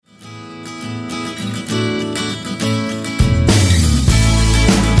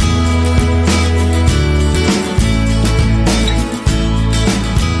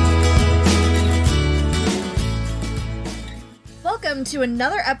to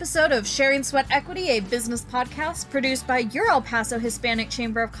another episode of Sharing Sweat Equity, a business podcast produced by your El Paso Hispanic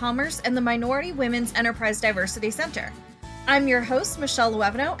Chamber of Commerce and the Minority Women's Enterprise Diversity Center. I'm your host, Michelle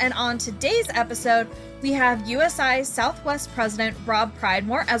Luevno, and on today's episode, we have USI Southwest President Rob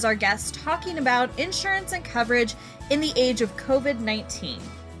Pridemore as our guest talking about insurance and coverage in the age of COVID-19.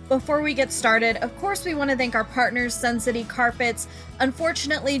 Before we get started, of course, we want to thank our partners, Sun City Carpets.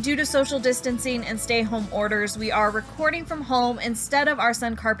 Unfortunately, due to social distancing and stay-home orders, we are recording from home instead of our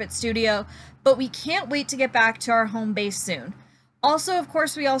Sun Carpet studio, but we can't wait to get back to our home base soon. Also, of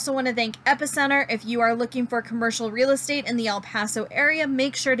course, we also want to thank Epicenter. If you are looking for commercial real estate in the El Paso area,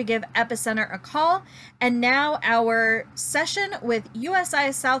 make sure to give Epicenter a call. And now our session with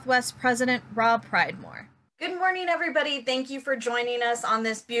USI Southwest President Rob Pridemore. Good morning, everybody. Thank you for joining us on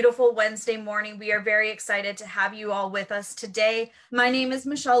this beautiful Wednesday morning. We are very excited to have you all with us today. My name is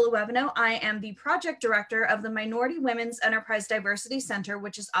Michelle Luevno. I am the project director of the Minority Women's Enterprise Diversity Center,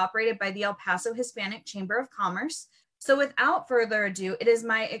 which is operated by the El Paso Hispanic Chamber of Commerce. So without further ado, it is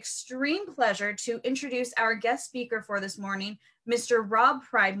my extreme pleasure to introduce our guest speaker for this morning, Mr. Rob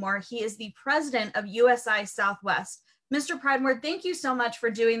Pridemore. He is the president of USI Southwest. Mr. Pridemore, thank you so much for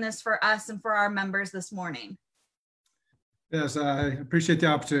doing this for us and for our members this morning. Yes, I appreciate the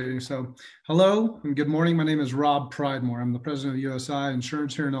opportunity. So hello and good morning. My name is Rob Pridemore. I'm the president of USI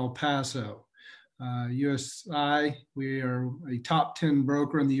Insurance here in El Paso. USI, we are a top 10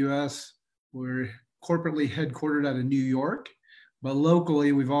 broker in the US. We're corporately headquartered out of New York, but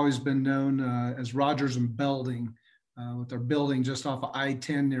locally we've always been known as Rogers and Belding, with our building just off of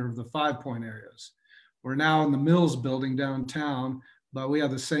I-10 near the 5 Point areas. We're now in the Mills building downtown, but we have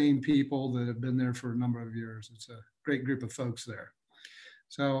the same people that have been there for a number of years. It's a great group of folks there.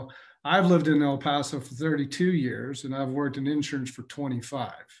 So I've lived in El Paso for 32 years and I've worked in insurance for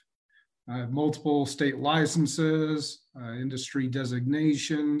 25. I have multiple state licenses, industry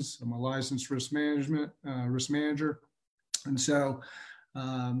designations. I'm a licensed risk manager. And so,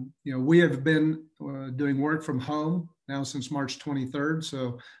 we have been doing work from home now since March 23rd.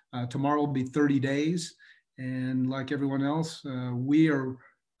 So tomorrow will be 30 days. And like everyone else, we are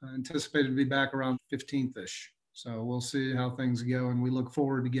anticipated to be back around 15th-ish. So we'll see how things go. And we look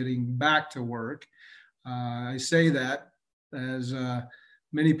forward to getting back to work. I say that as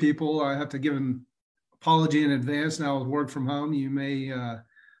many people, I have to give an apology in advance now with work from home. You may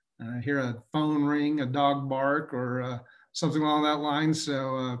hear a phone ring, a dog bark, or something along that line.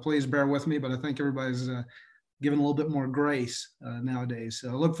 So please bear with me, but I think everybody's given a little bit more grace nowadays. So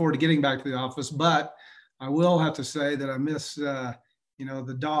I look forward to getting back to the office, but I will have to say that I miss, the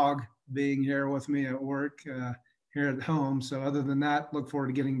dog being here with me at work here at home. So other than that, look forward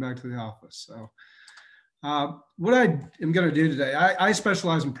to getting back to the office. So what I am going to do today, I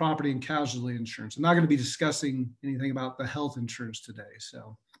specialize in property and casualty insurance. I'm not going to be discussing anything about the health insurance today.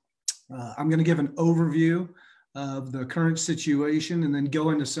 So I'm going to give an overview of the current situation and then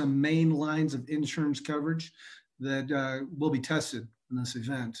go into some main lines of insurance coverage that will be tested in this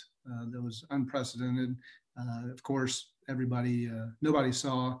event that was unprecedented. Of course, nobody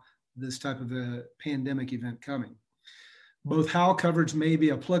saw this type of a pandemic event coming. Both how coverage may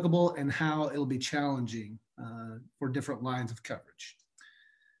be applicable and how it'll be challenging for different lines of coverage.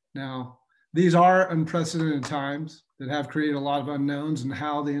 Now, these are unprecedented times that have created a lot of unknowns in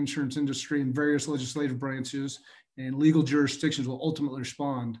how the insurance industry and various legislative branches and legal jurisdictions will ultimately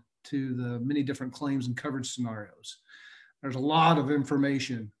respond to the many different claims and coverage scenarios. There's a lot of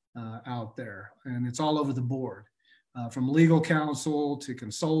information out there, and it's all over the board, from legal counsel to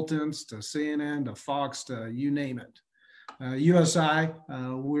consultants to CNN to Fox to you name it. USI,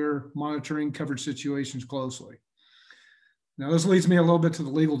 we're monitoring coverage situations closely. Now, this leads me a little bit to the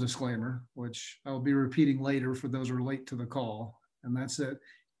legal disclaimer, which I'll be repeating later for those who are late to the call, and that's that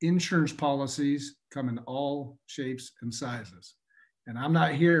insurance policies come in all shapes and sizes. And I'm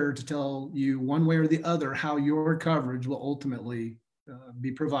not here to tell you one way or the other how your coverage will ultimately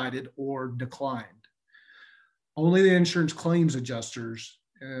be provided or declined. Only the insurance claims adjusters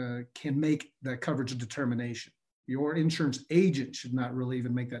can make that coverage determination. Your insurance agent should not really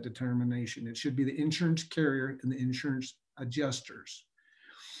even make that determination. It should be the insurance carrier and the insurance adjusters.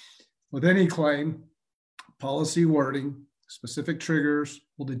 With any claim, policy wording, specific triggers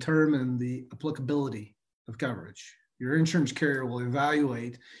will determine the applicability of coverage. Your insurance carrier will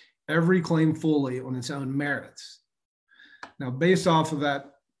evaluate every claim fully on its own merits. Now, based off of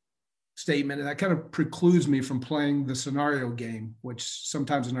that statement, that kind of precludes me from playing the scenario game, which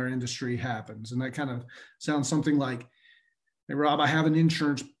sometimes in our industry happens. And that kind of sounds something like, hey, Rob, I have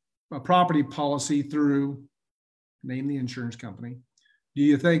a property policy through, name the insurance company. Do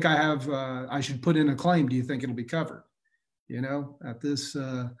you think I should put in a claim? Do you think it'll be covered? At this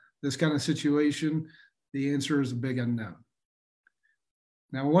kind of situation, the answer is a big unknown.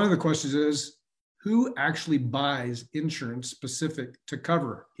 Now, one of the questions is, who actually buys insurance specific to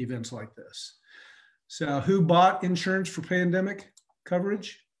cover events like this? So who bought insurance for pandemic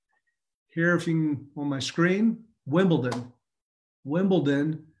coverage? Here, if you can, on my screen, Wimbledon.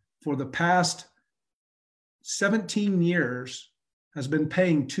 Wimbledon, for the past 17 years, has been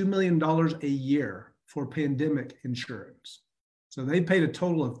paying $2 million a year for pandemic insurance. So they paid a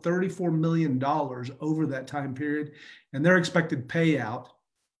total of $34 million over that time period, and their expected payout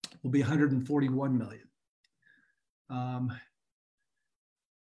will be $141 million.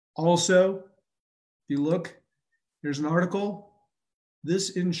 Also, if you look, here's an article.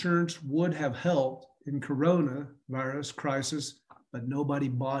 This insurance would have helped in coronavirus crisis, but nobody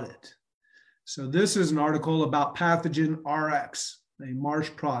bought it. So this is an article about Pathogen RX, a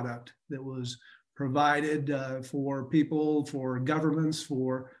Marsh product that was provided for people, for governments,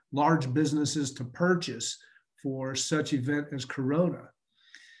 for large businesses to purchase for such event as Corona.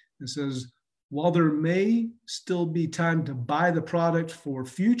 It says, while there may still be time to buy the product for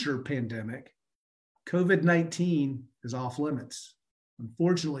future pandemic, COVID-19 is off limits.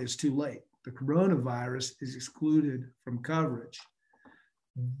 Unfortunately, it's too late. The coronavirus is excluded from coverage.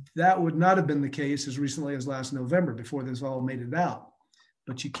 That would not have been the case as recently as last November before this all made it out.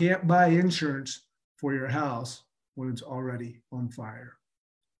 But you can't buy insurance for your house when it's already on fire.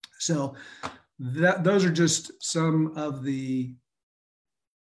 So those are just some of the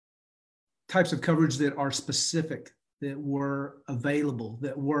types of coverage that are specific, that were available,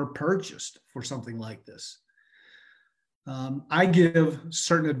 that were purchased for something like this. I give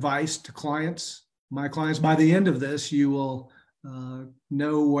certain advice to clients. My clients, by the end of this, you will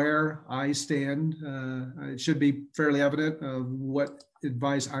know where I stand. It should be fairly evident of what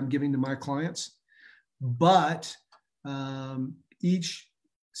advice I'm giving to my clients. But each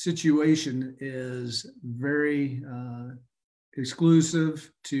situation is very exclusive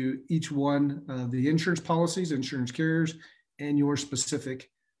to each one of the insurance policies, insurance carriers, and your specific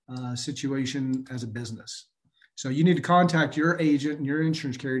situation as a business. So you need to contact your agent and your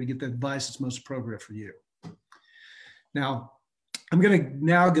insurance carrier to get the advice that's most appropriate for you. Now, I'm going to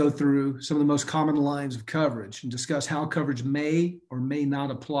now go through some of the most common lines of coverage and discuss how coverage may or may not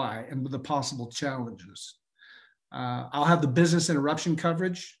apply and the possible challenges. I'll have the business interruption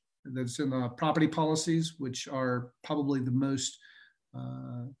coverage that's in the property policies, which are probably the most,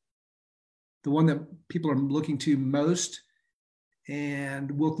 the one that people are looking to most.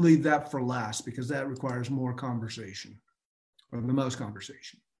 And we'll leave that for last because that requires more conversation, or the most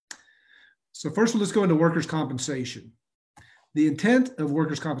conversation. So first, let's go into workers' compensation. The intent of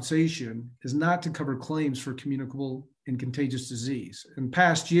workers' compensation is not to cover claims for communicable and contagious disease. In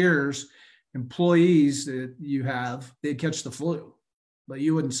past years, employees that you have, they'd catch the flu, but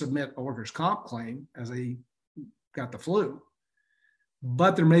you wouldn't submit a workers' comp claim as they got the flu.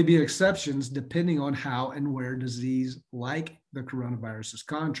 But there may be exceptions depending on how and where disease like the coronavirus is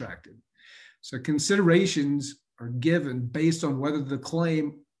contracted. So considerations are given based on whether the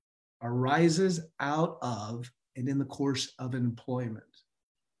claim arises out of and in the course of employment.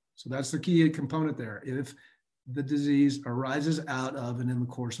 So that's the key component there. If the disease arises out of and in the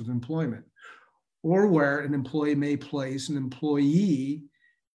course of employment, or where an employee may place an employee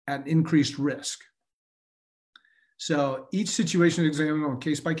at increased risk. So each situation is examined on a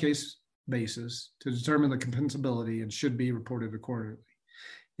case-by-case basis to determine the compensability and should be reported accordingly.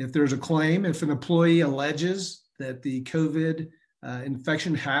 If there's a claim, if an employee alleges that the COVID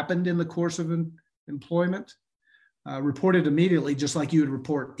infection happened in the course of employment, report it immediately, just like you would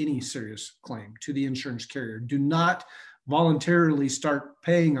report any serious claim to the insurance carrier. Do not voluntarily start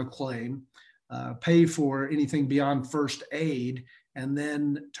paying a claim, pay for anything beyond first aid, and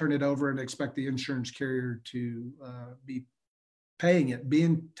then turn it over and expect the insurance carrier to be paying it. Be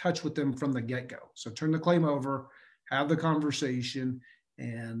in touch with them from the get-go. So turn the claim over, have the conversation,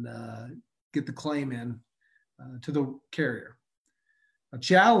 and get the claim in to the carrier. A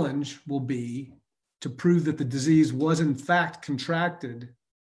challenge will be to prove that the disease was in fact contracted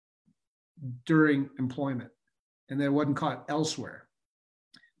during employment and that it wasn't caught elsewhere.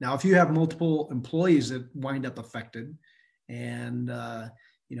 Now, if you have multiple employees that wind up affected, and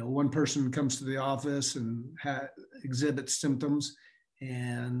one person comes to the office and exhibits symptoms,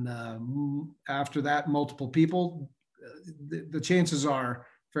 and after that, multiple people, the chances are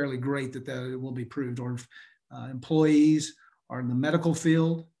fairly great that it will be proved. Or if employees are in the medical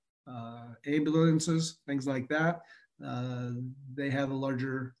field, ambulances, things like that, they have a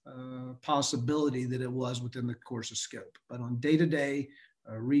larger possibility that it was within the course of scope. But on day-to-day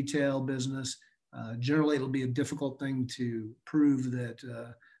retail business, Generally, it'll be a difficult thing to prove that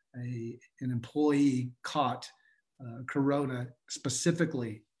an employee caught corona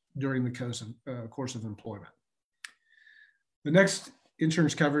specifically during the course of employment. The next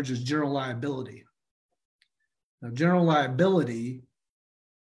insurance coverage is general liability. Now, general liability,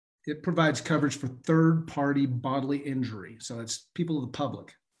 it provides coverage for third-party bodily injury. So it's people of the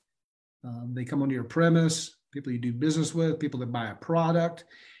public. They come onto your premise, people you do business with, people that buy a product,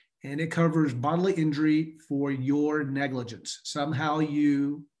 and it covers bodily injury for your negligence. Somehow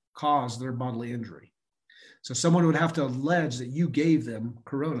you caused their bodily injury. So someone would have to allege that you gave them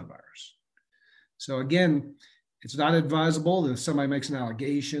coronavirus. So again, it's not advisable that if somebody makes an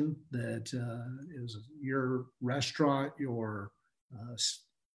allegation that it was your restaurant, your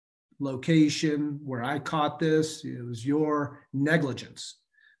location where I caught this, it was your negligence.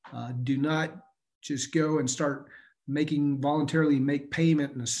 Do not just go and start voluntarily make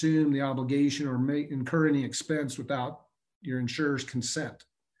payment and assume the obligation or incur any expense without your insurer's consent.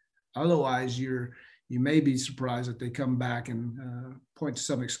 Otherwise, you may be surprised that they come back and point to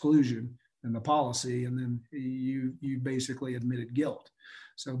some exclusion in the policy, and then you basically admitted guilt.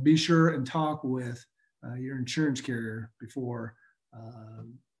 So be sure and talk with your insurance carrier before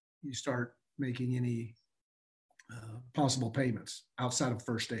you start making any possible payments outside of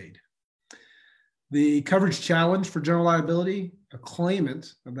first aid. The coverage challenge for general liability, a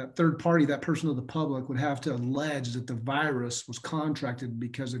claimant of that third party, that person of the public, would have to allege that the virus was contracted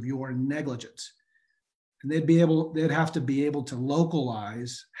because of your negligence. And they'd have to be able to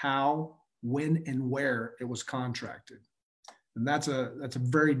localize how, when, and where it was contracted. And that's a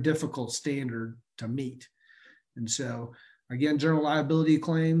very difficult standard to meet. And so again, general liability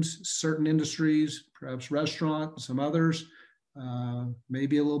claims, certain industries, perhaps restaurant, some others, may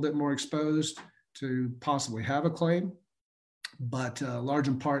be a little bit more exposed to possibly have a claim. But large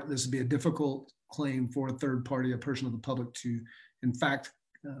in part, this would be a difficult claim for a third party, a person of the public, to in fact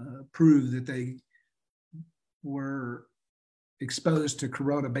prove that they were exposed to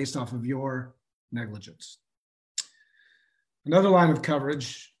corona based off of your negligence. Another line of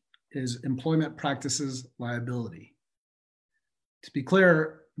coverage is employment practices liability. To be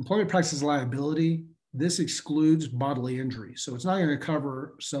clear, employment practices liability, this excludes bodily injury. So it's not going to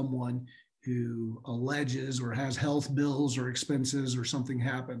cover someone who alleges or has health bills or expenses or something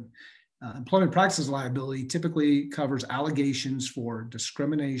happen. Employment practices liability typically covers allegations for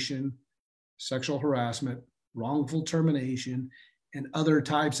discrimination, sexual harassment, wrongful termination, and other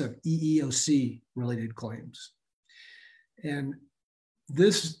types of EEOC related claims. And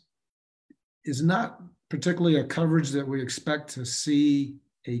this is not particularly a coverage that we expect to see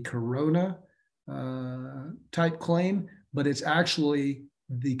a corona type claim, but it's actually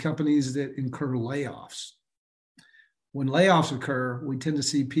the companies that incur layoffs. When layoffs occur, we tend to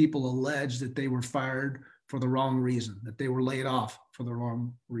see people allege that they were fired for the wrong reason, that they were laid off for the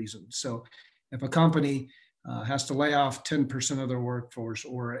wrong reason. So if a company has to lay off 10% of their workforce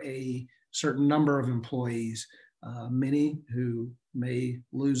or a certain number of employees, many who may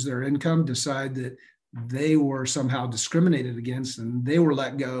lose their income decide that they were somehow discriminated against and they were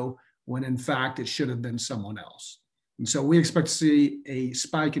let go when in fact it should have been someone else. And so we expect to see a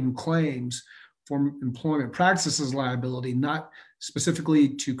spike in claims for employment practices liability, not specifically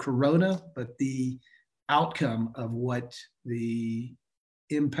to corona, but the outcome of what the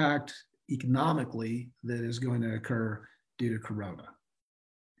impact economically that is going to occur due to corona.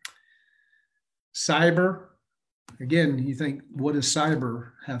 Cyber, again, you think, what does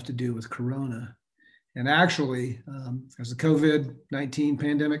cyber have to do with corona? And actually, as the COVID-19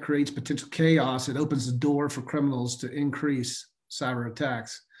 pandemic creates potential chaos, it opens the door for criminals to increase cyber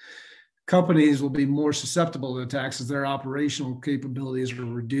attacks. Companies will be more susceptible to attacks as their operational capabilities are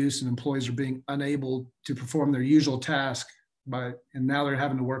reduced and employees are being unable to perform their usual task, and now they're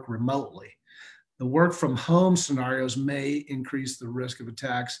having to work remotely. The work from home scenarios may increase the risk of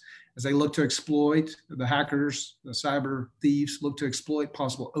attacks as they look to exploit, the hackers, the cyber thieves look to exploit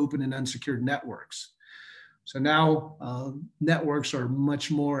possible open and unsecured networks. So now networks are much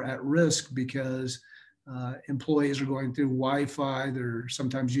more at risk because employees are going through Wi-Fi, they're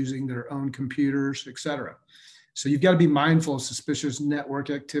sometimes using their own computers, et cetera. So you've got to be mindful of suspicious network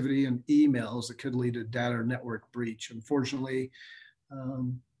activity and emails that could lead to data or network breach. Unfortunately,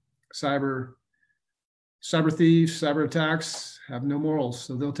 cyber thieves, cyber attacks have no morals,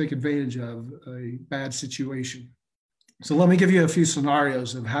 so they'll take advantage of a bad situation. So let me give you a few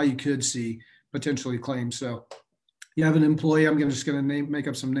scenarios of how you could see potentially claims. So you have an employee, I'm just going to make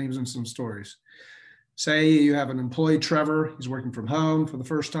up some names and some stories. Say you have an employee, Trevor, he's working from home for the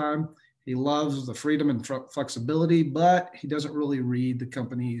first time. He loves the freedom and flexibility, but he doesn't really read the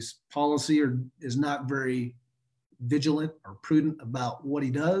company's policy or is not very vigilant or prudent about what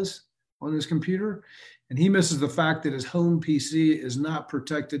he does on his computer. And he misses the fact that his home PC is not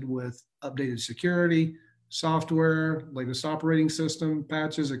protected with updated security, software, latest operating system,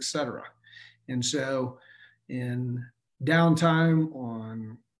 patches, etc. And so in downtime,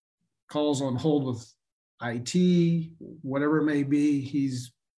 on calls on hold with IT, whatever it may be,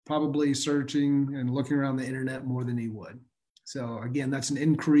 he's probably searching and looking around the internet more than he would. So again, that's an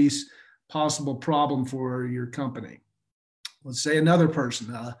increased possible problem for your company. Let's say another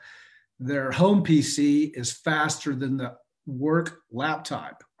person, their home PC is faster than the work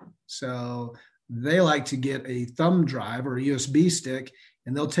laptop. So they like to get a thumb drive or a USB stick,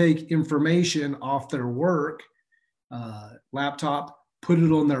 and they'll take information off their work laptop, put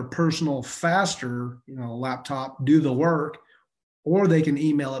it on their personal faster, laptop, do the work, or they can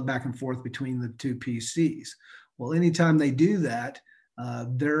email it back and forth between the two PCs. Well, anytime they do that,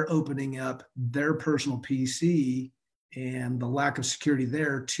 they're opening up their personal PC and the lack of security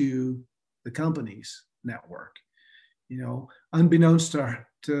there to the company's network. Unbeknownst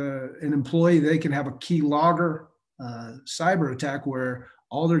to an employee, they can have a key logger cyber attack where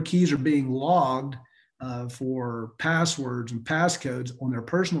all their keys are being logged for passwords and passcodes on their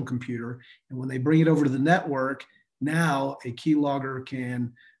personal computer. And when they bring it over to the network, now a keylogger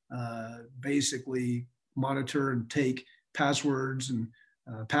can basically monitor and take passwords and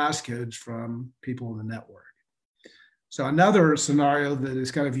passcodes from people in the network. So another scenario that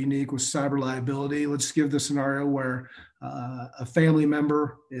is kind of unique with cyber liability, let's give the scenario where a family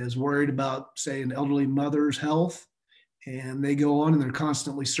member is worried about, say, an elderly mother's health, and they go on and they're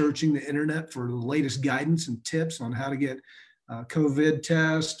constantly searching the internet for the latest guidance and tips on how to get a COVID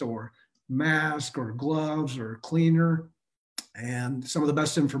test or mask or gloves or cleaner. And some of the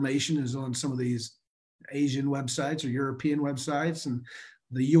best information is on some of these Asian websites or European websites, and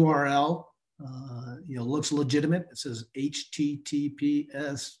the URL looks legitimate. It says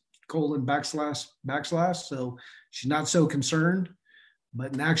https://. So she's not so concerned,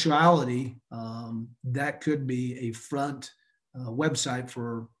 but in actuality, that could be a front website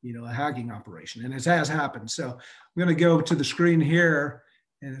for a hacking operation, and it has happened. So I'm going to go to the screen here,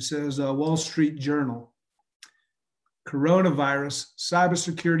 and it says Wall Street Journal: coronavirus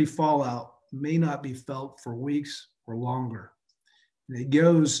cybersecurity fallout may not be felt for weeks or longer. And it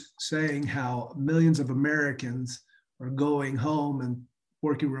goes saying how millions of Americans are going home and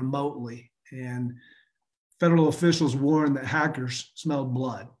working remotely, and federal officials warn that hackers smelled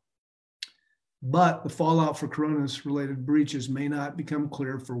blood. But the fallout for coronavirus-related breaches may not become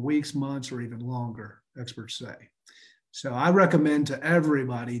clear for weeks, months, or even longer, experts say. So I recommend to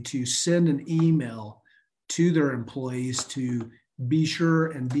everybody to send an email to their employees to be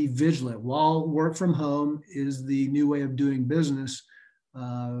sure and be vigilant. While work from home is the new way of doing business,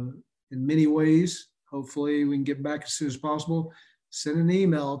 in many ways, hopefully we can get back as soon as possible. Send an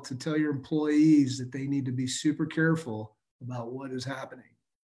email to tell your employees that they need to be super careful about what is happening.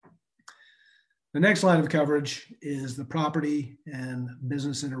 The next line of coverage is the property and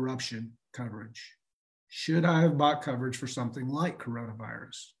business interruption coverage. Should I have bought coverage for something like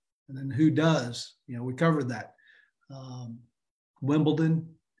coronavirus? And then who does? We covered that.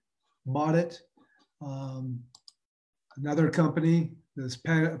 Wimbledon bought it. Another company, this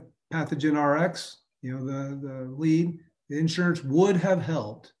Pathogen RX, the lead, the insurance would have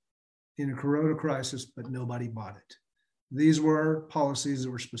helped in a corona crisis, but nobody bought it. These were policies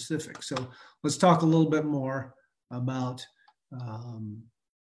that were specific. So let's talk a little bit more about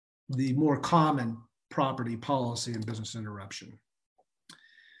the more common property policy and business interruption.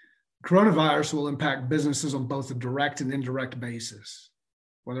 Coronavirus will impact businesses on both a direct and indirect basis.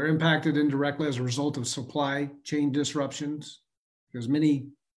 Well, they're impacted indirectly as a result of supply chain disruptions. There's many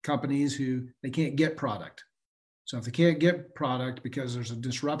companies who they can't get product. So if they can't get product because there's a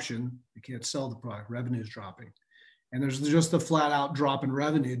disruption, they can't sell the product, revenue is dropping. And there's just a flat out drop in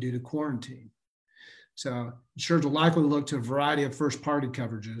revenue due to quarantine. So insurers will likely look to a variety of first party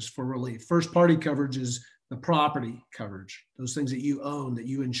coverages for relief. First party coverage is the property coverage, those things that you own, that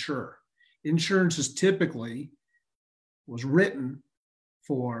you insure. Insurance is typically was written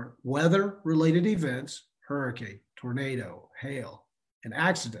for weather related events, hurricane, tornado, hail, and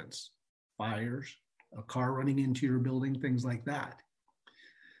accidents, fires, a car running into your building, things like that.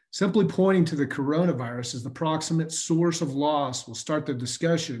 Simply pointing to the coronavirus as the proximate source of loss will start the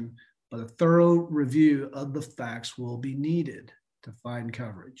discussion, but a thorough review of the facts will be needed to find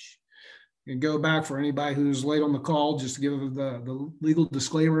coverage. You can go back for anybody who's late on the call, just to give the legal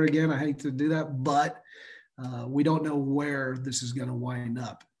disclaimer again. I hate to do that, but we don't know where this is going to wind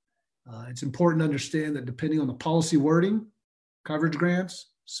up. It's important to understand that depending on the policy wording, coverage grants,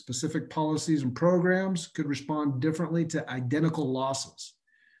 specific policies and programs could respond differently to identical losses.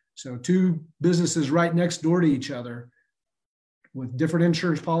 So two businesses right next door to each other with different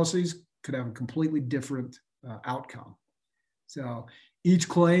insurance policies could have a completely different outcome. So each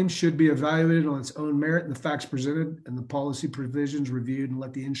claim should be evaluated on its own merit and the facts presented and the policy provisions reviewed, and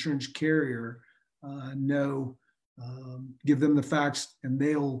let the insurance carrier know, give them the facts, and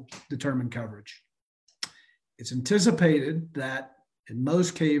they'll determine coverage. It's anticipated that in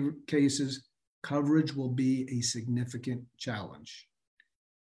most cases, coverage will be a significant challenge.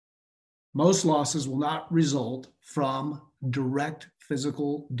 Most losses will not result from direct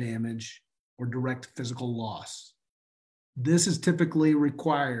physical damage or direct physical loss. This is typically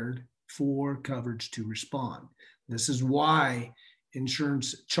required for coverage to respond. This is why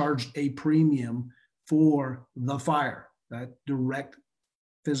insurance charged a premium for the fire, that direct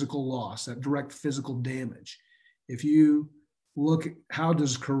physical loss, that direct physical damage. If you look at how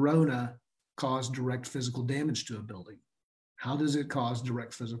does Corona cause direct physical damage to a building? How does it cause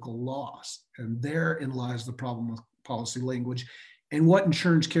direct physical loss? And therein lies the problem with policy language and what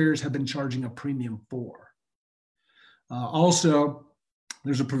insurance carriers have been charging a premium for. Also,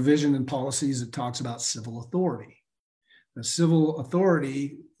 there's a provision in policies that talks about civil authority. The civil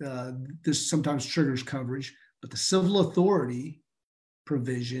authority, this sometimes triggers coverage, but the civil authority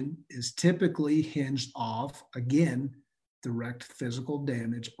provision is typically hinged off, again, direct physical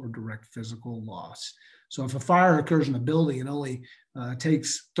damage or direct physical loss. So if a fire occurs in a building and only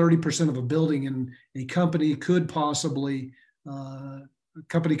takes 30% of a building, and a company could possibly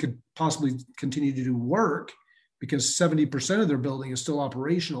continue to do work because 70% of their building is still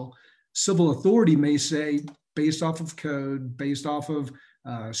operational, civil authority may say, based off of code, based off of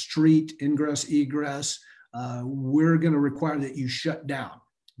street ingress, egress, we're going to require that you shut down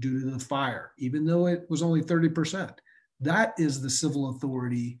due to the fire, even though it was only 30%. That is the civil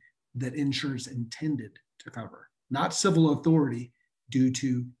authority that insurance intended to cover, not civil authority due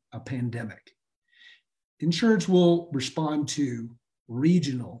to a pandemic. Insurance will respond to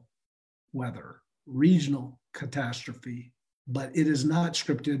regional weather, regional catastrophe, but it is not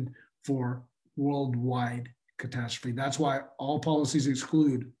scripted for worldwide catastrophe. That's why all policies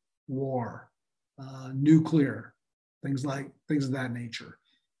exclude war, nuclear, things of that nature.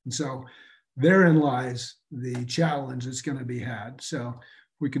 And so therein lies the challenge that's going to be had. So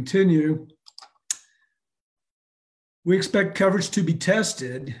we continue. We expect coverage to be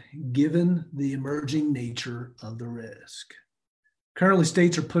tested given the emerging nature of the risk. Currently,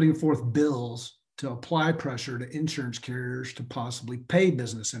 states are putting forth bills to apply pressure to insurance carriers to possibly pay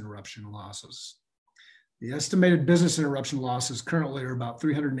business interruption losses. The estimated business interruption losses currently are about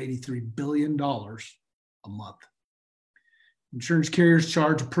 $383 billion a month. Insurance carriers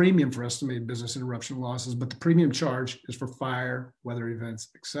charge a premium for estimated business interruption losses, but the premium charge is for fire, weather events,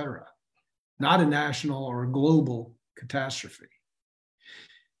 etc., not a national or a global catastrophe.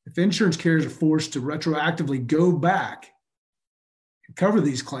 If insurance carriers are forced to retroactively go back and cover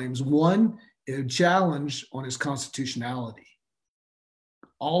these claims, one, it would challenge on its constitutionality.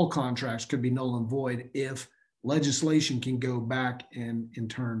 All contracts could be null and void if legislation can go back and in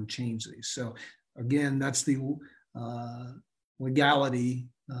turn change these. So again, that's the legality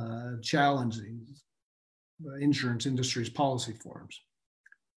challenging the insurance industry's policy forms.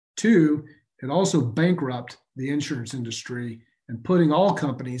 Two, it also bankrupt the insurance industry and putting all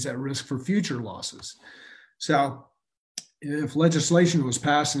companies at risk for future losses. So if legislation was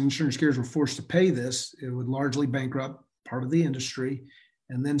passed and insurance carriers were forced to pay this, it would largely bankrupt part of the industry.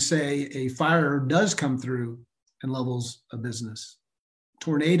 And then say a fire does come through in levels of business,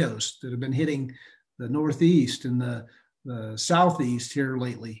 tornadoes that have been hitting the Northeast and the Southeast here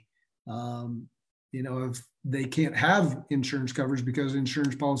lately. If they can't have insurance coverage because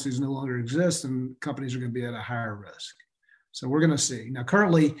insurance policies no longer exist, and companies are going to be at a higher risk. So we're going to see. Now,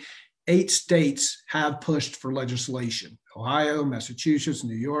 currently, 8 states have pushed for legislation: Ohio, Massachusetts,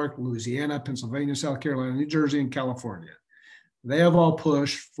 New York, Louisiana, Pennsylvania, South Carolina, New Jersey, and California. They have all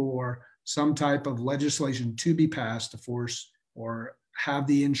pushed for some type of legislation to be passed to force or have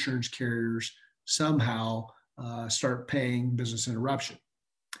the insurance carriers somehow start paying business interruption.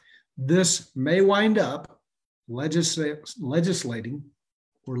 This may wind up legislating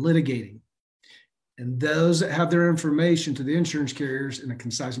or litigating. And those that have their information to the insurance carriers in a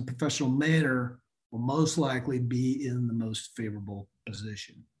concise and professional manner will most likely be in the most favorable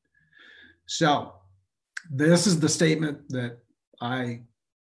position. So this is the statement that I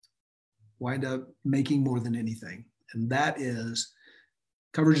wind up making more than anything. And that is,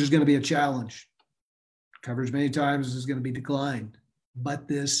 coverage is going to be a challenge. Coverage many times is going to be declined. but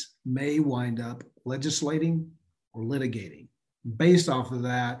this may wind up legislating or litigating. Based off of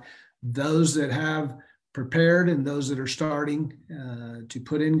that, those that have prepared and those that are starting to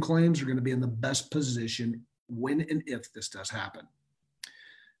put in claims are going to be in the best position when and if this does happen.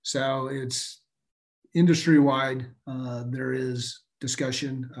 So it's industry-wide. There is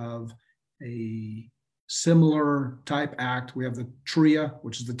discussion of a similar type act. We have the TRIA,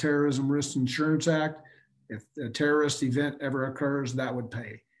 which is the Terrorism Risk Insurance Act. If a terrorist event ever occurs, that would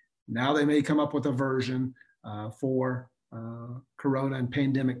pay. Now they may come up with a version for corona and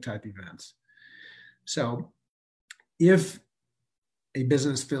pandemic type events. So if a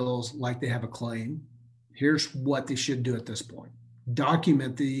business feels like they have a claim, here's what they should do at this point.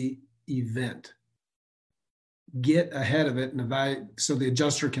 Document the event. Get ahead of it and evaluate so the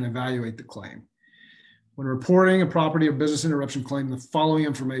adjuster can evaluate the claim. When reporting a property or business interruption claim, the following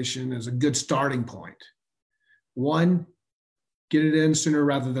information is a good starting point. One, get it in sooner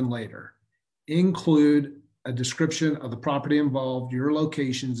rather than later. Include a description of the property involved, your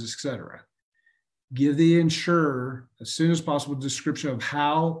locations, etc. Give the insurer, as soon as possible, a description of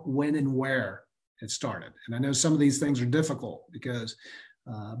how, when, and where it started. And I know some of these things are difficult because,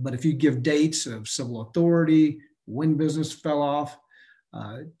 but if you give dates of civil authority, when business fell off,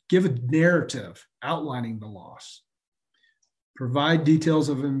 give a narrative outlining the loss. Provide details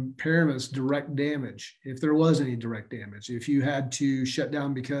of impairments, direct damage, if there was any direct damage. If you had to shut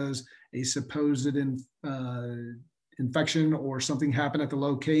down because a supposed infection or something happened at the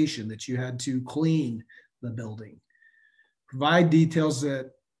location that you had to clean the building. Provide details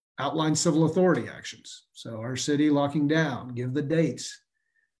that outline civil authority actions. So our city locking down, give the dates.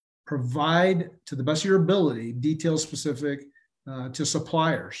 Provide, to the best of your ability, details specific to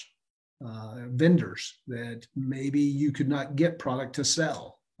suppliers, vendors that maybe you could not get product to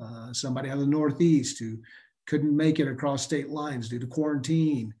sell. Somebody out of the Northeast who couldn't make it across state lines due to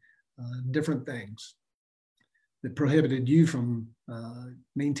quarantine, different things that prohibited you from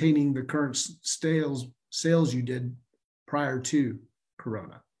maintaining the current sales you did prior to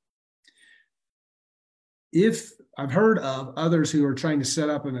Corona. If I've heard of others who are trying to set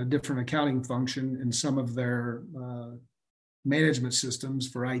up in a different accounting function in some of their management systems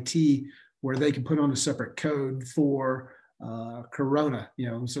for IT, where they can put on a separate code for Corona,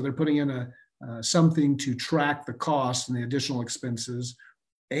 so they're putting in something to track the costs and the additional expenses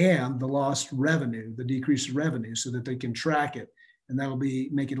and the lost revenue, the decreased revenue, so that they can track it, and that'll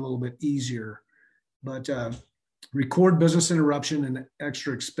make it a little bit easier. But record business interruption and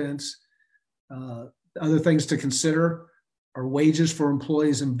extra expense. Other things to consider are wages for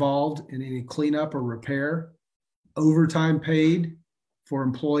employees involved in any cleanup or repair, overtime paid for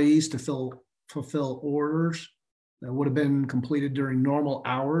employees to fulfill orders that would have been completed during normal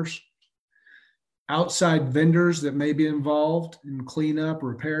hours, outside vendors that may be involved in cleanup,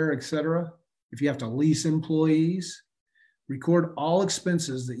 repair, etc. If you have to lease employees, record all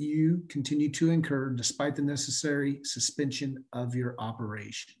expenses that you continue to incur despite the necessary suspension of your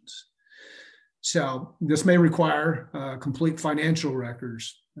operations. So this may require complete financial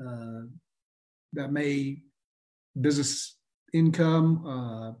records that may business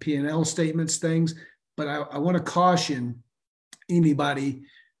income, P&L statements, things. But I want to caution anybody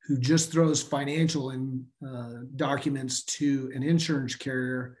who just throws financial documents to an insurance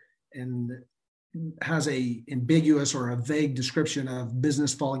carrier and has a ambiguous or a vague description of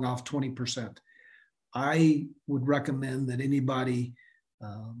business falling off 20%. I would recommend that anybody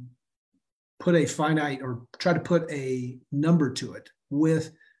put a finite or try to put a number to it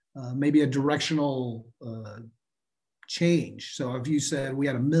with maybe a directional change. So if you said we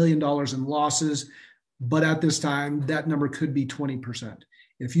had $1 million in losses, but at this time, that number could be 20%.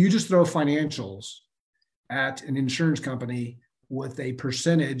 If you just throw financials at an insurance company with a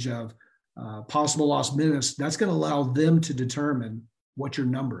percentage of possible lost business, that's going to allow them to determine what your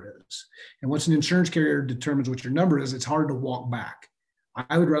number is. And once an insurance carrier determines what your number is, it's hard to walk back.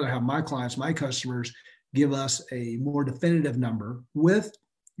 I would rather have my clients, my customers, give us a more definitive number with,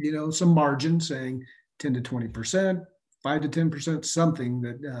 some margin, saying 10 to 20%, 5 to 10%, something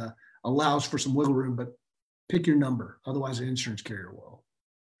that allows for some wiggle room, but pick your number. Otherwise, an insurance carrier will.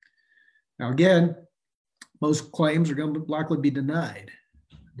 Now, again, most claims are going to likely be denied,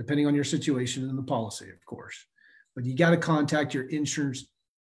 depending on your situation and the policy, of course. But you got to contact your insurance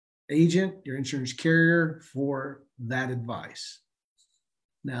agent, your insurance carrier for that advice.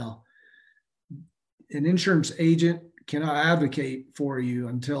 Now, an insurance agent cannot advocate for you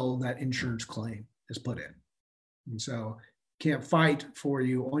until that insurance claim is put in. And so can't fight for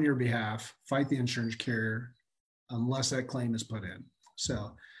you on your behalf, fight the insurance carrier unless that claim is put in.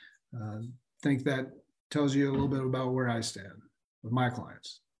 So I think that tells you a little bit about where I stand. with my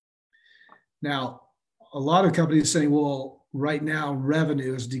clients. Now, a lot of companies saying, well, right now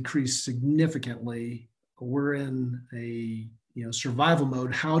revenue has decreased significantly. We're in a survival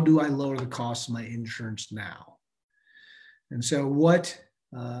mode. How do I lower the cost of my insurance now? And so what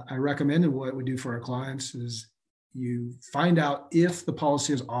I recommend and what we do for our clients is you find out if the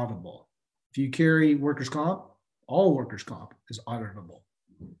policy is auditable. If you carry workers' comp, all workers' comp is auditable.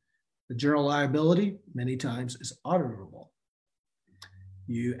 The general liability, many times, is auditable.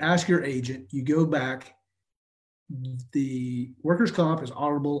 You ask your agent, you go back, the workers' comp is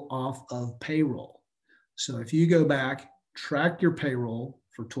auditable off of payroll. So if you go back, track your payroll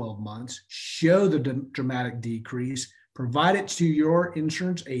for 12 months, show the dramatic decrease, provide it to your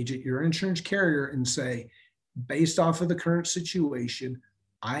insurance agent, your insurance carrier, and say, based off of the current situation,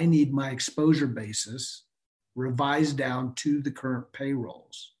 I need my exposure basis revised down to the current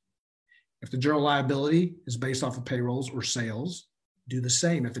payrolls. If the general liability is based off of payrolls or sales, do the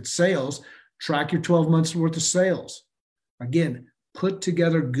same. If it's sales, track your 12 months worth of sales. Again, put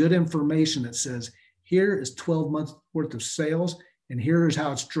together good information that says, here is 12 months worth of sales, and here is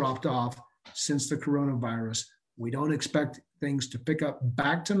how it's dropped off since the coronavirus. We don't expect things to pick up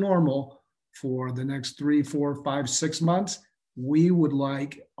back to normal for the next 3, 4, 5, 6 months. We would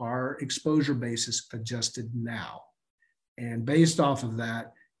like our exposure basis adjusted now. And based off of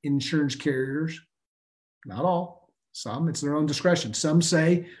that, insurance carriers, not all, some, it's their own discretion. Some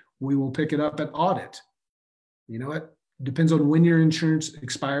say we will pick it up at audit. You know what? Depends on when your insurance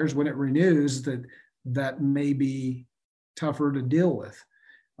expires, when it renews, that may be tougher to deal with.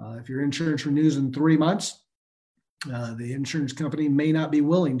 If your insurance renews in 3 months, the insurance company may not be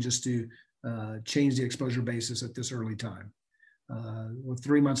willing just to change the exposure basis at this early time with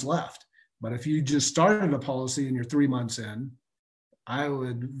 3 months left. But if you just started a policy and you're 3 months in, I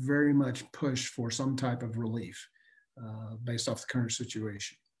would very much push for some type of relief based off the current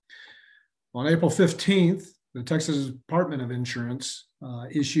situation. On April 15th, the Texas Department of Insurance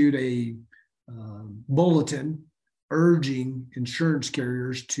issued a bulletin urging insurance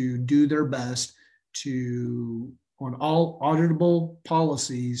carriers to do their best to, on all auditable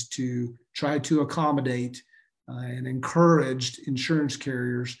policies, to try to accommodate and encouraged insurance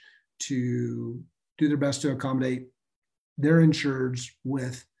carriers to do their best to accommodate their insureds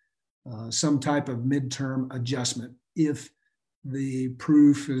with some type of midterm adjustment if the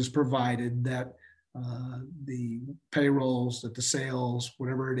proof is provided that the payrolls, that the sales,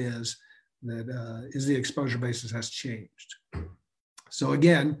 whatever it is, that is the exposure basis has changed. So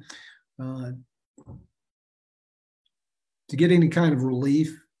again, to get any kind of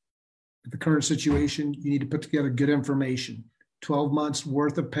relief with the current situation, you need to put together good information, 12 months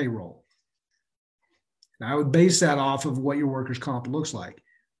worth of payroll. And I would base that off of what your workers' comp looks like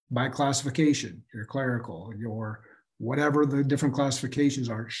by classification, your clerical, your whatever the different classifications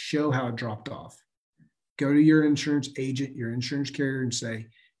are, show how it dropped off. Go to your insurance agent, your insurance carrier, and say,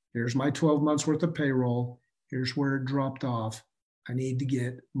 here's my 12 months worth of payroll. Here's where it dropped off. I need to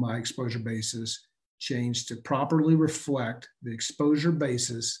get my exposure basis changed to properly reflect the exposure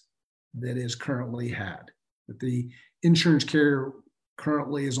basis that is currently had, that the insurance carrier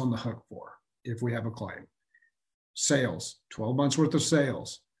currently is on the hook for if we have a claim. Sales, 12 months worth of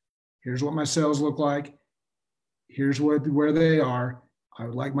sales. Here's what my sales look like. Here's where they are. I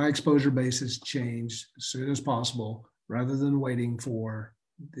would like my exposure basis changed as soon as possible rather than waiting for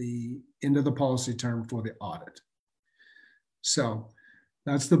the end of the policy term for the audit. So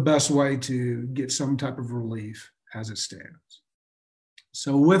that's the best way to get some type of relief as it stands.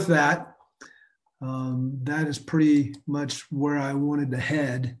 So with that, that is pretty much where I wanted to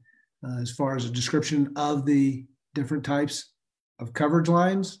head as far as a description of the different types of coverage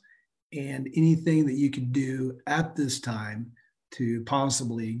lines and anything that you could do at this time to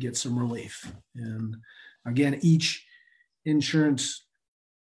possibly get some relief. And again, each insurance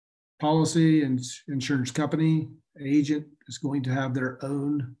policy and insurance company agent is going to have their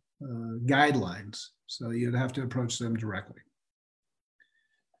own guidelines. So you'd have to approach them directly.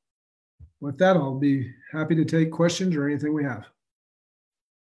 With that, I'll be happy to take questions or anything we have.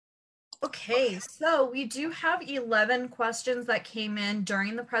 Okay, so we do have 11 questions that came in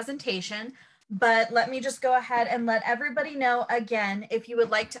during the presentation, but let me just go ahead and let everybody know again, if you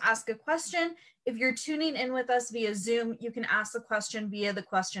would like to ask a question, if you're tuning in with us via Zoom, you can ask the question via the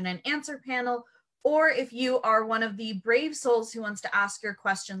question and answer panel, or if you are one of the brave souls who wants to ask your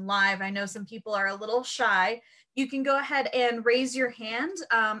question live, I know some people are a little shy, you can go ahead and raise your hand.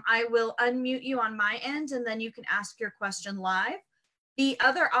 I will unmute you on my end, and then you can ask your question live. The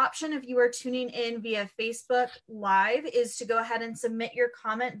other option, if you are tuning in via Facebook Live, is to go ahead and submit your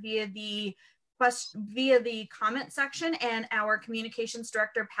comment via the via the comment section, and our communications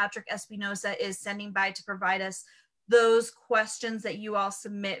director, Patrick Espinosa, is standing by to provide us those questions that you all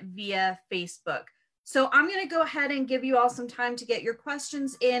submit via Facebook. So I'm going to go ahead and give you all some time to get your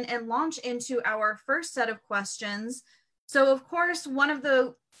questions in and launch into our first set of questions. So of course, one of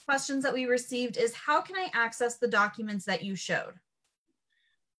the questions that we received is, how can I access the documents that you showed?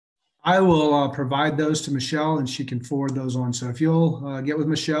 I will provide those to Michelle and she can forward those on. So if you'll get with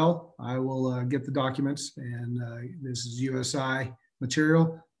Michelle, I will get the documents, and this is USI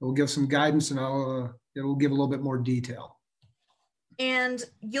material. It will give some guidance, and it will give a little bit more detail. And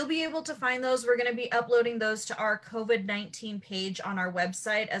you'll be able to find those. We're going to be uploading those to our COVID-19 page on our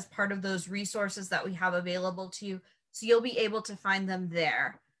website as part of those resources that we have available to you. So you'll be able to find them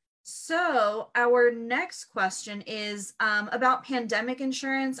there. So our next question is about pandemic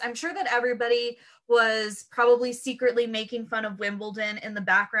insurance. I'm sure that everybody was probably secretly making fun of Wimbledon in the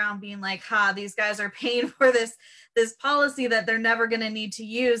background, being like, these guys are paying for this policy that they're never going to need to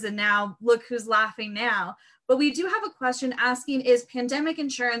use. And now look who's laughing now. But we do have a question asking, is pandemic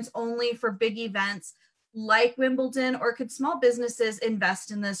insurance only for big events like Wimbledon, or could small businesses invest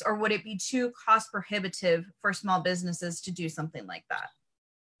in this, or would it be too cost prohibitive for small businesses to do something like that?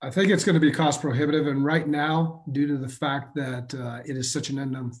 I think it's going to be cost prohibitive. And right now, due to the fact that it is such an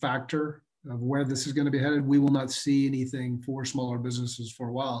unknown factor of where this is going to be headed, we will not see anything for smaller businesses for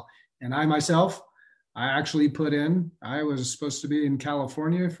a while. And I myself, I actually I was supposed to be in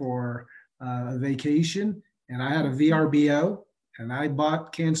California for a vacation, and I had a VRBO, and I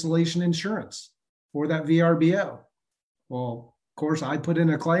bought cancellation insurance for that VRBO. Well, of course, I put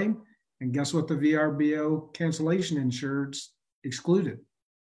in a claim, and guess what the VRBO cancellation insurance excluded?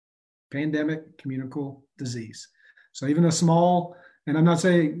 Pandemic communicable disease. So even a small, and I'm not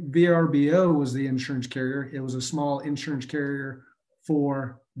saying VRBO was the insurance carrier, it was a small insurance carrier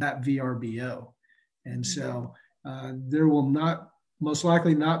for that VRBO. And so there will most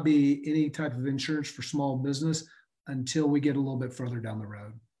likely not be any type of insurance for small business until we get a little bit further down the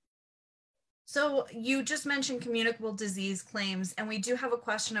road. So you just mentioned communicable disease claims, and we do have a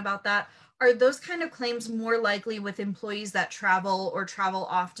question about that. Are those kind of claims more likely with employees that travel or travel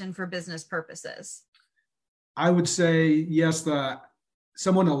often for business purposes? I would say yes,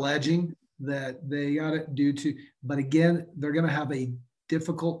 someone alleging that they got it due to, but again, they're going to have a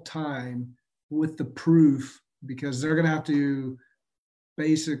difficult time with the proof, because they're going to have to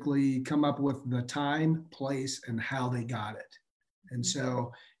basically come up with the time, place, and how they got it. And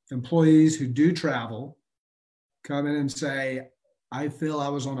so if employees who do travel come in and say, I feel I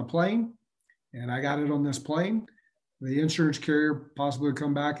was on a plane and I got it on this plane, the insurance carrier possibly would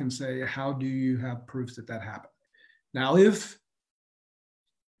come back and say, how do you have proof that that happened? Now, if,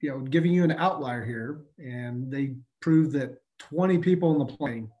 giving you an outlier here, and they prove that 20 people on the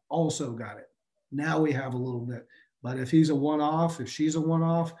plane also got it, now we have a little bit. But if he's a one-off, if she's a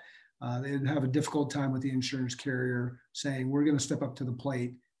one-off, they'd have a difficult time with the insurance carrier saying, we're going to step up to the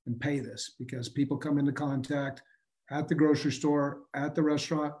plate and pay this, because people come into contact at the grocery store, at the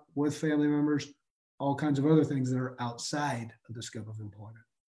restaurant, with family members, all kinds of other things that are outside of the scope of employment.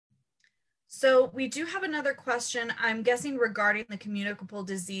 So we do have another question, I'm guessing regarding the communicable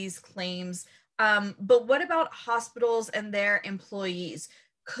disease claims, but what about hospitals and their employees?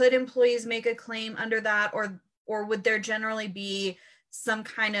 Could employees make a claim under that, or would there generally be some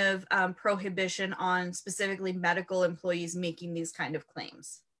kind of prohibition on specifically medical employees making these kind of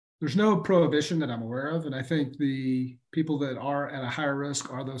claims? There's no prohibition that I'm aware of. And I think the people that are at a higher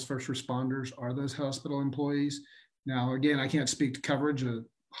risk are those first responders, are those hospital employees. Now, again, I can't speak to coverage that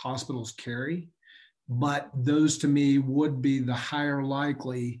hospitals carry, but those to me would be the higher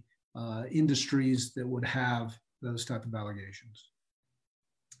likely industries that would have those type of allegations.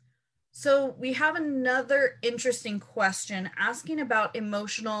 So we have another interesting question asking about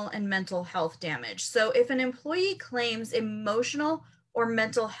emotional and mental health damage. So if an employee claims emotional or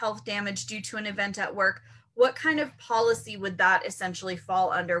mental health damage due to an event at work, what kind of policy would that essentially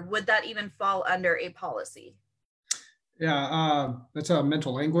fall under? Would that even fall under a policy? Yeah, that's a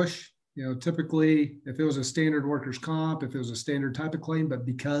mental anguish. Typically, if it was a standard workers' comp, if it was a standard type of claim, but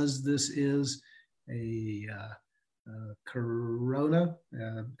because this is a corona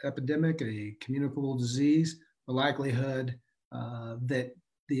epidemic, a communicable disease, the likelihood that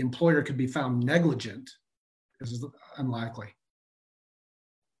the employer could be found negligent is unlikely.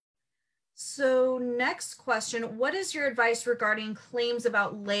 So next question, what is your advice regarding claims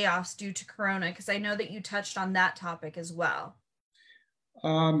about layoffs due to corona? Because I know that you touched on that topic as well.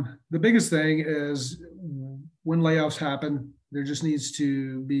 The biggest thing is when layoffs happen, there just needs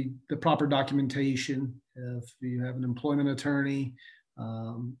to be the proper documentation. If you have an employment attorney,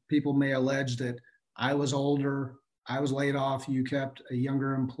 People may allege that I was older, I was laid off, you kept a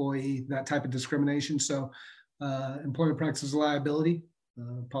younger employee, that type of discrimination. So employment practices liability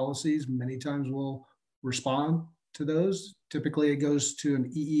policies many times will respond to those. Typically, it goes to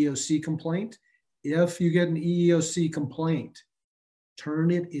an EEOC complaint. If you get an EEOC complaint,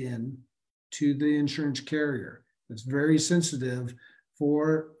 turn it in to the insurance carrier. It's very sensitive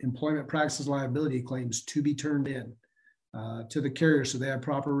for employment practices liability claims to be turned in to the carrier so they have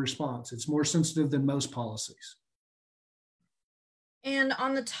proper response. It's more sensitive than most policies. And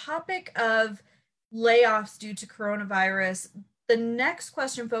on the topic of layoffs due to coronavirus, the next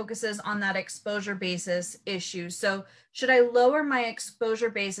question focuses on that exposure basis issue. So should I lower my exposure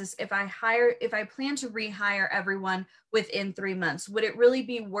basis if I plan to rehire everyone within 3 months? Would it really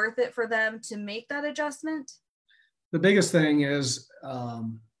be worth it for them to make that adjustment? The biggest thing is,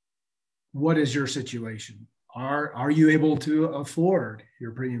 what is your situation? Are you able to afford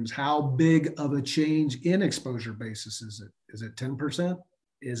your premiums? How big of a change in exposure basis is it? Is it 10%?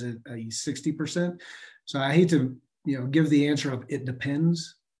 Is it a 60%? So I hate to give the answer of it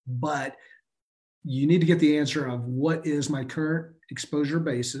depends, but you need to get the answer of what is my current exposure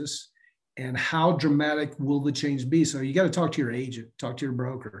basis and how dramatic will the change be. So you got to talk to your agent, talk to your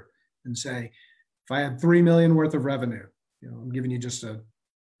broker and say, if I had 3 million worth of revenue, I'm giving you just an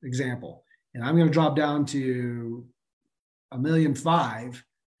example, and I'm going to drop down to $1.5 million,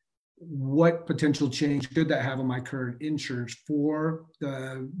 what potential change could that have on my current insurance for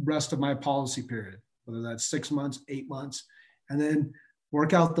the rest of my policy period, whether that's 6 months, 8 months, and then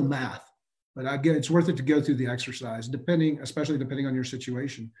work out the math. But again, it's worth it to go through the exercise, especially depending on your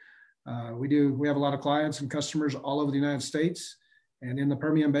situation. We have a lot of clients and customers all over the United States and in the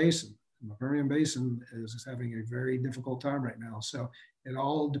Permian Basin. The Permian Basin is having a very difficult time right now. So it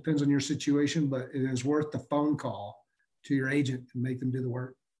all depends on your situation, but it is worth the phone call to your agent and make them do the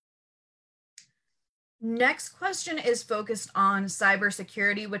work. Next question is focused on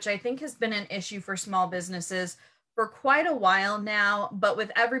cybersecurity, which I think has been an issue for small businesses for quite a while now, but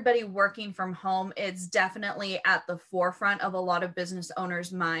with everybody working from home, it's definitely at the forefront of a lot of business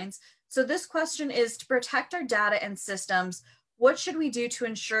owners' minds. So this question is, to protect our data and systems, what should we do to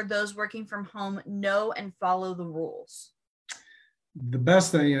ensure those working from home know and follow the rules? The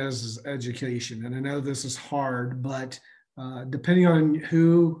best thing is education. And I know this is hard, but depending on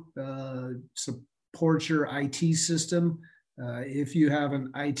who supports your IT system, if you have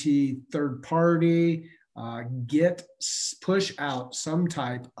an IT third party, push out some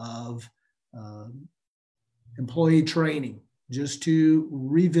type of employee training just to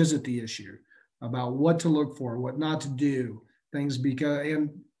revisit the issue about what to look for, what not to do, things, because and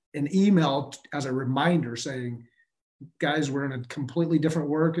an email as a reminder saying, guys, we're in a completely different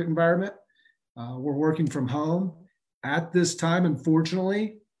work environment. We're working from home at this time.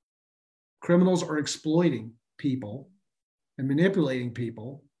 Unfortunately, criminals are exploiting people and manipulating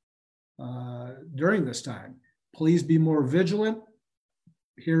people during this time. Please be more vigilant.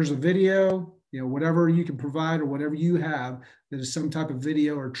 Here's a video, whatever you can provide or whatever you have that is some type of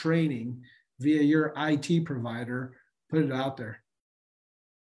video or training via your IT provider, put it out there.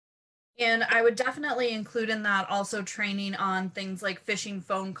 And I would definitely include in that also training on things like phishing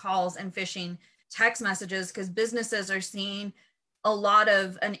phone calls and phishing text messages, because businesses are seeing a lot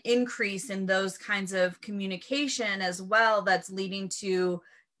of an increase in those kinds of communication as well, that's leading to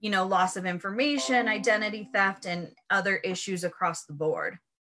loss of information, identity theft, and other issues across the board.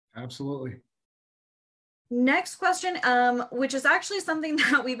 Absolutely. Next question, which is actually something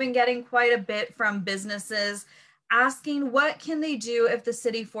that we've been getting quite a bit from businesses, asking what can they do if the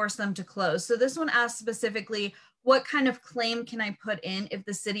city forced them to close. So this one asks specifically, what kind of claim can I put in if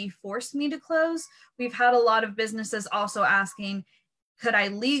the city forced me to close? We've had a lot of businesses also asking, could I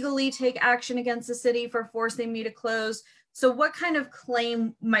legally take action against the city for forcing me to close? So what kind of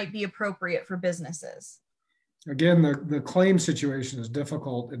claim might be appropriate for businesses? Again, the claim situation is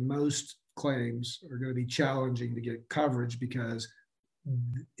difficult, and most claims are going to be challenging to get coverage because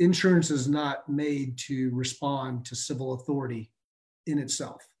insurance is not made to respond to civil authority in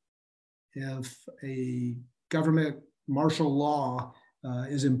itself. If a government martial law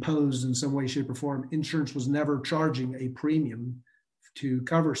is imposed in some way, shape, or form, insurance was never charging a premium to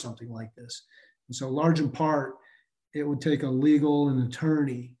cover something like this. And so large in part, it would take a legal and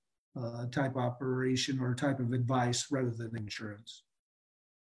attorney type operation or type of advice rather than insurance.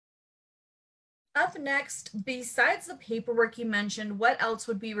 Up next, besides the paperwork you mentioned, what else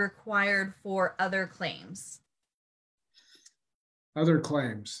would be required for other claims? Other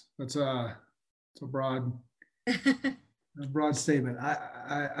claims. That's a broad A broad statement.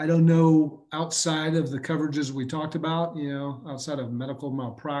 I don't know outside of the coverages we talked about, outside of medical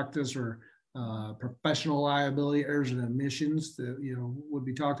malpractice or professional liability, errors and omissions that, would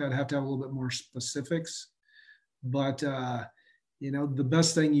be talked. I'd have to have a little bit more specifics. But, the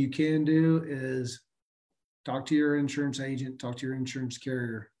best thing you can do is talk to your insurance agent, talk to your insurance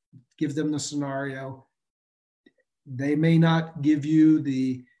carrier, give them the scenario. They may not give you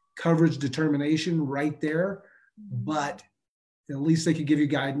the coverage determination right there, but at least they could give you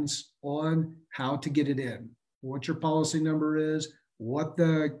guidance on how to get it in, what your policy number is, what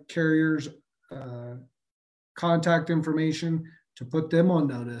the carrier's contact information to put them on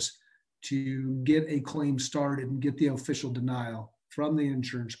notice to get a claim started and get the official denial from the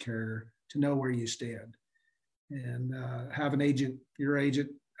insurance carrier to know where you stand, and have your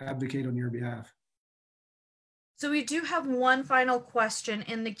agent advocate on your behalf. So we do have one final question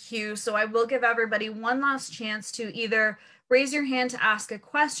in the queue. So I will give everybody one last chance to either raise your hand to ask a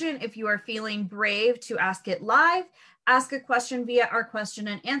question if you are feeling brave to ask it live, ask a question via our question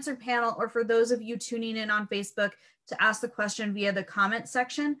and answer panel, or for those of you tuning in on Facebook, to ask the question via the comment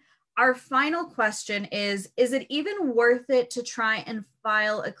section. Our final question is it even worth it to try and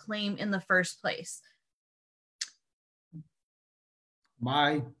file a claim in the first place?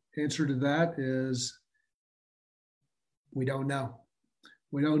 My answer to that is we don't know.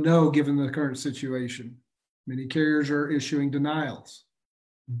 We don't know given the current situation. Many carriers are issuing denials,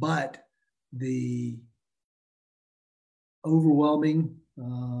 but the overwhelming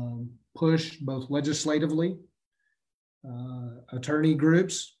push, both legislatively, attorney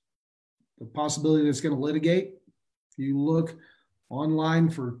groups, the possibility that it's going to litigate. If you look online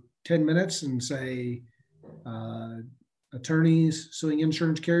for 10 minutes and say attorneys suing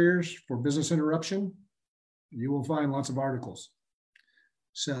insurance carriers for business interruption, you will find lots of articles.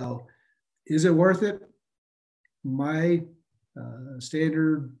 So is it worth it? My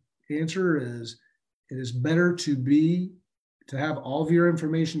standard answer is it is better to have all of your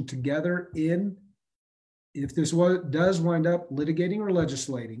information together if this does wind up litigating or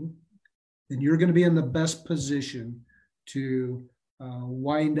legislating, then you're going to be in the best position to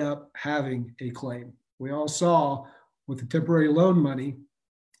wind up having a claim. We all saw with the temporary loan money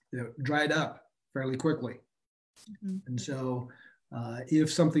that dried up fairly quickly. Mm-hmm. And so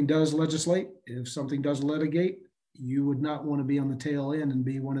if something does legislate, if something does litigate, you would not want to be on the tail end and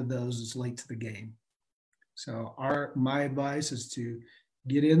be one of those that's late to the game. So my advice is to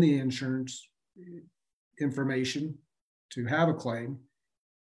get in the insurance information to have a claim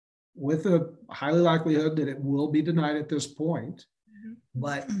with a highly likelihood that it will be denied at this point, mm-hmm.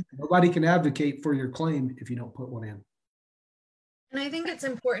 but nobody can advocate for your claim if you don't put one in. And I think it's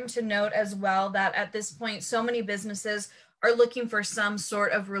important to note as well that at this point, so many businesses are looking for some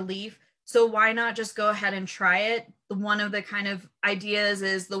sort of relief. So why not just go ahead and try it? One of the kind of ideas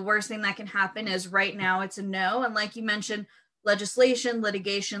is the worst thing that can happen is right now it's a no. And like you mentioned, legislation,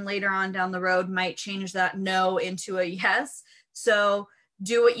 litigation later on down the road might change that no into a yes. So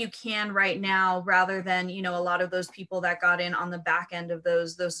do what you can right now rather than, a lot of those people that got in on the back end of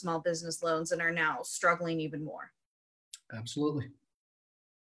those small business loans and are now struggling even more. Absolutely.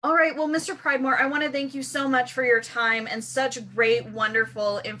 All right. Well, Mr. Pridemore, I want to thank you so much for your time and such great,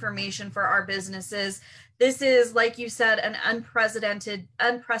 wonderful information for our businesses. This is, like you said, an unprecedented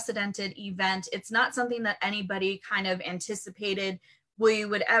event. It's not something that anybody kind of anticipated we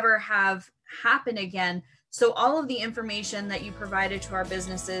would ever have happen again. So all of the information that you provided to our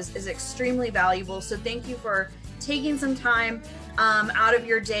businesses is extremely valuable. So thank you for taking some time out of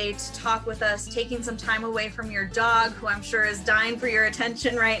your day to talk with us, taking some time away from your dog, who I'm sure is dying for your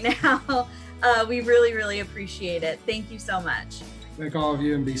attention right now. We really, really appreciate it. Thank you so much. Thank all of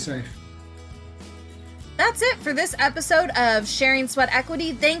you and be safe. That's it for this episode of Sharing Sweat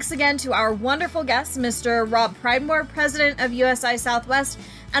Equity. Thanks again to our wonderful guest, Mr. Rob Pridemore, president of USI Southwest.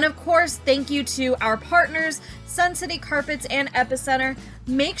 And of course, thank you to our partners, Sun City Carpets and Epicenter.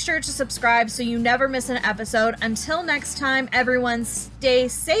 Make sure to subscribe so you never miss an episode. Until next time, everyone, stay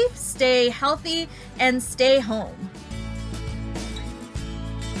safe, stay healthy, and stay home.